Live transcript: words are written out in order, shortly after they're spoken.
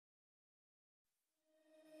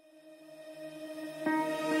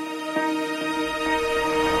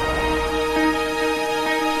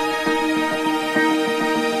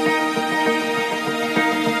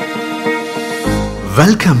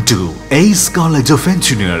Welcome to ACE College of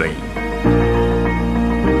Engineering.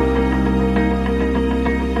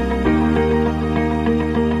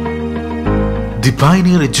 The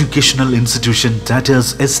pioneer educational institution that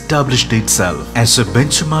has established itself as a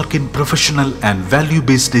benchmark in professional and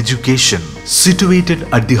value-based education, situated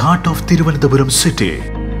at the heart of Trivandrum city.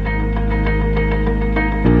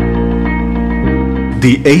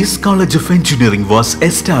 The ACE College of Engineering was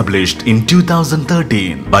established in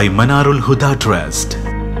 2013 by Manarul Huda Trust,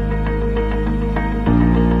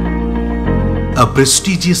 a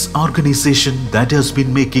prestigious organization that has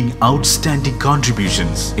been making outstanding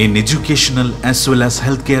contributions in educational as well as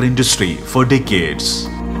healthcare industry for decades.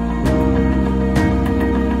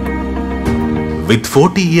 With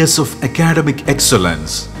 40 years of academic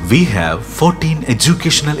excellence, we have 14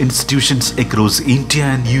 educational institutions across India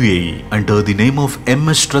and UAE under the name of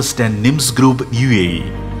MS Trust and NIMS Group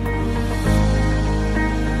UAE.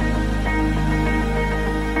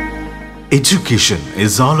 Education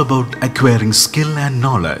is all about acquiring skill and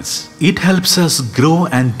knowledge. It helps us grow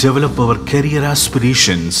and develop our career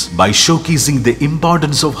aspirations by showcasing the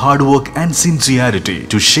importance of hard work and sincerity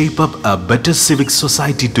to shape up a better civic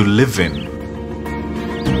society to live in.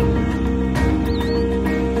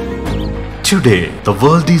 Today, the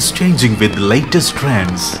world is changing with the latest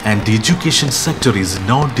trends and the education sector is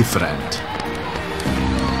no different.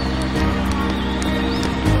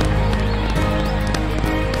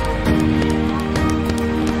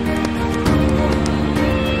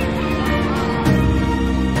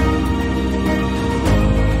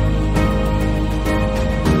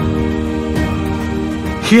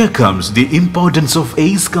 Here comes the importance of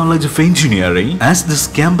ACE College of Engineering, as this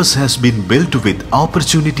campus has been built with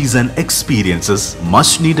opportunities and experiences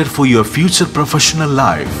much needed for your future professional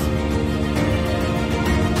life.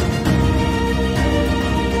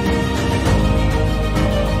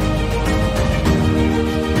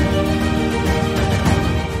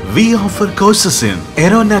 We offer courses in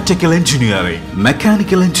Aeronautical Engineering,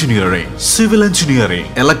 Mechanical Engineering, Civil Engineering,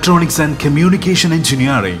 Electronics and Communication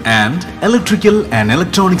Engineering, and Electrical and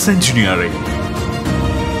Electronics Engineering.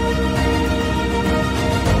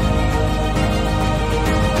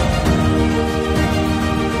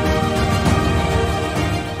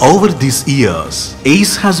 Over these years,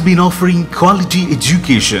 ACE has been offering quality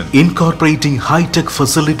education, incorporating high-tech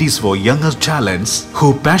facilities for younger talents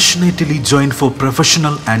who passionately join for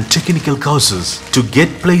professional and technical courses to get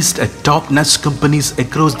placed at top-notch companies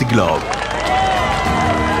across the globe.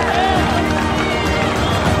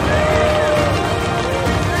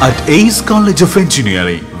 At ACE College of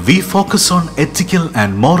Engineering, we focus on ethical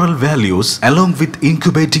and moral values along with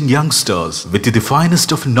incubating youngsters with the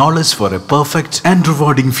finest of knowledge for a perfect and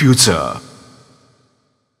rewarding future.